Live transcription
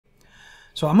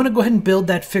So I'm going to go ahead and build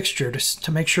that fixture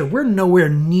to make sure we're nowhere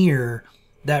near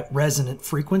that resonant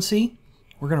frequency.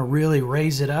 We're going to really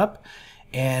raise it up,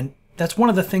 and that's one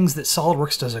of the things that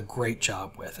SOLIDWORKS does a great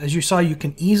job with. As you saw, you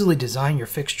can easily design your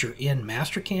fixture in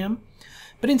Mastercam,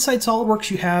 but inside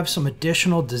SOLIDWORKS you have some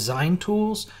additional design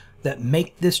tools that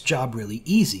make this job really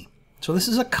easy. So this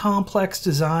is a complex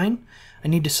design. I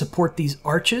need to support these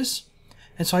arches,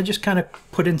 and so I just kind of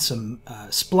put in some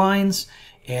splines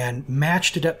and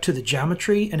matched it up to the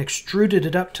geometry and extruded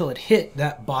it up till it hit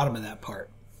that bottom of that part.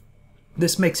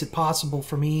 This makes it possible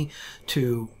for me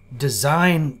to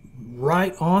design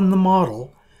right on the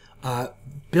model,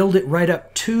 build it right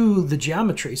up to the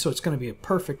geometry so it's going to be a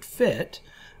perfect fit,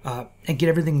 and get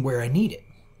everything where I need it.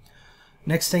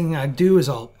 Next thing I do is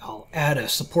I'll add a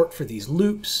support for these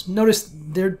loops. Notice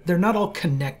they're not all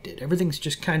connected. Everything's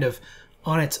just kind of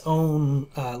on its own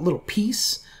little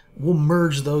piece. We'll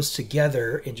merge those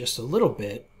together in just a little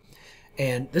bit.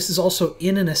 And this is also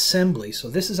in an assembly. So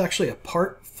this is actually a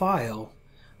part file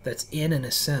that's in an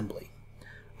assembly.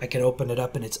 I can open it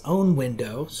up in its own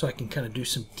window so I can kind of do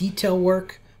some detail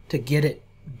work to get it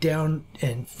down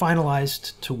and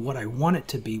finalized to what I want it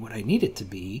to be, what I need it to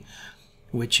be,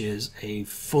 which is a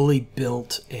fully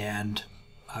built and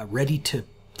ready to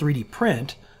 3D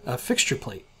print fixture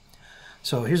plate.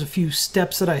 So here's a few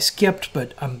steps that I skipped,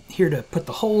 but I'm here to put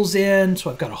the holes in. So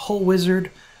I've got a hole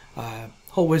wizard.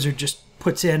 Hole wizard just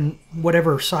puts in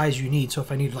whatever size you need. So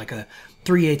if I need like a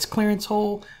 3/8 clearance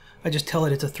hole, I just tell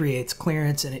it it's a 3/8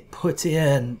 clearance, and it puts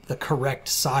in the correct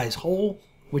size hole,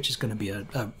 which is going to be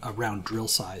a round drill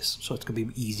size. So it's going to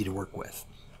be easy to work with.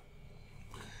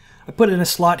 I put in a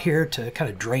slot here to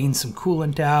kind of drain some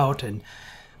coolant out, and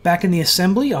back in the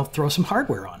assembly I'll throw some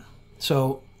hardware on.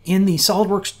 So in the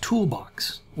SOLIDWORKS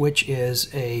toolbox, which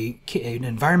is an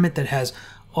environment that has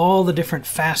all the different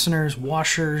fasteners,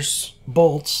 washers,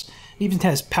 bolts, it even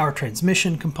has power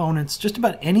transmission components, just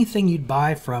about anything you'd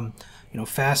buy from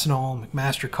Fastenal,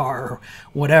 McMaster-Carr, or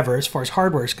whatever as far as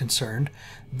hardware is concerned,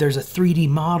 there's a 3D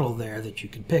model there that you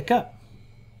can pick up.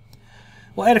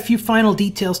 We'll add a few final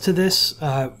details to this.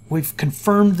 We've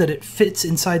confirmed that it fits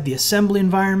inside the assembly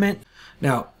environment.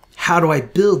 Now, how do I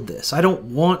build this? I don't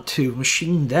want to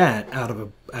machine that out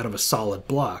of a solid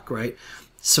block, right?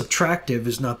 Subtractive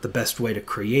is not the best way to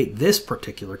create this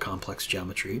particular complex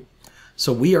geometry,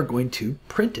 so we are going to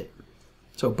print it.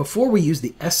 So before we use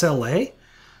the SLA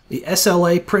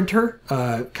printer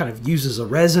kind of uses a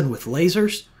resin with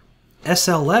lasers.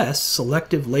 SLS,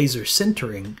 selective laser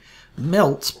sintering,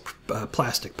 melts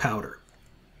plastic powder.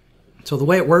 So the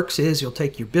way it works is you'll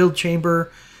take your build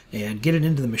chamber and get it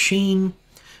into the machine.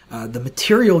 The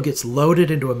material gets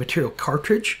loaded into a material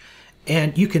cartridge,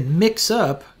 and you can mix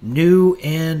up new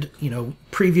and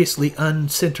previously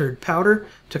unsintered powder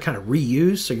to kind of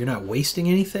reuse, so you're not wasting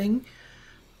anything.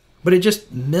 But it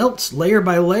just melts layer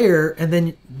by layer, and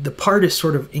then the part is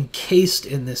sort of encased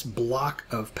in this block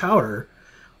of powder,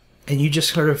 and you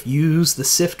just sort of use the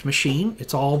sift machine.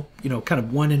 It's all kind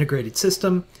of one integrated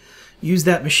system. Use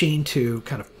that machine to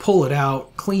kind of pull it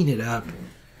out, clean it up,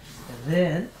 and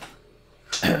then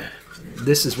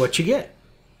this is what you get.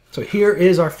 So here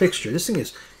is our fixture. This thing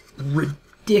is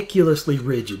ridiculously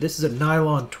rigid. This is a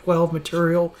nylon 12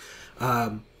 material.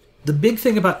 The big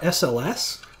thing about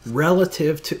SLS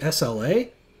relative to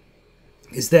SLA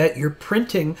is that you're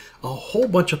printing a whole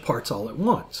bunch of parts all at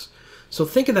once. So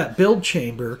think of that build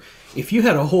chamber. If you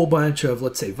had a whole bunch of,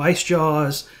 let's say, vice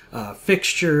jaws,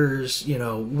 fixtures,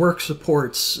 work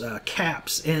supports,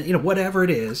 caps, and whatever it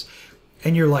is,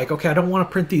 and you're like, okay, I don't want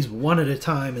to print these one at a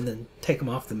time and then take them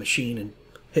off the machine and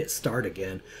hit start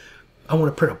again. I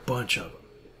want to print a bunch of them,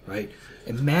 right?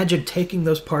 Imagine taking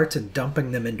those parts and dumping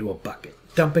them into a bucket,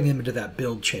 dumping them into that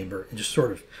build chamber, and just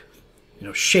sort of,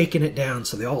 shaking it down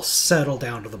so they all settle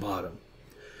down to the bottom.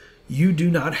 You do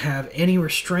not have any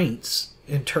restraints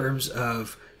in terms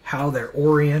of how they're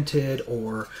oriented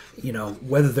or,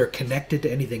 whether they're connected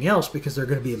to anything else, because they're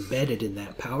going to be embedded in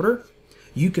that powder.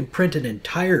 You can print an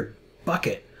entire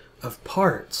bucket of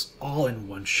parts all in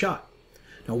one shot.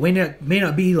 Now, it may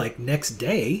not be like next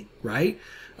day, right?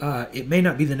 It may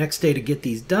not be the next day to get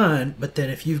these done, but then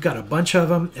if you've got a bunch of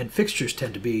them, and fixtures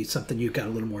tend to be something you've got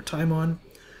a little more time on,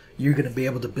 you're going to be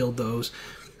able to build those.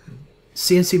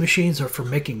 CNC machines are for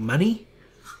making money.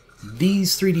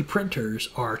 These 3D printers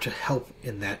are to help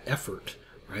in that effort,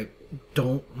 right?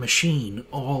 Don't machine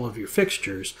all of your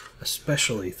fixtures,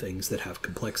 especially things that have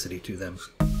complexity to them.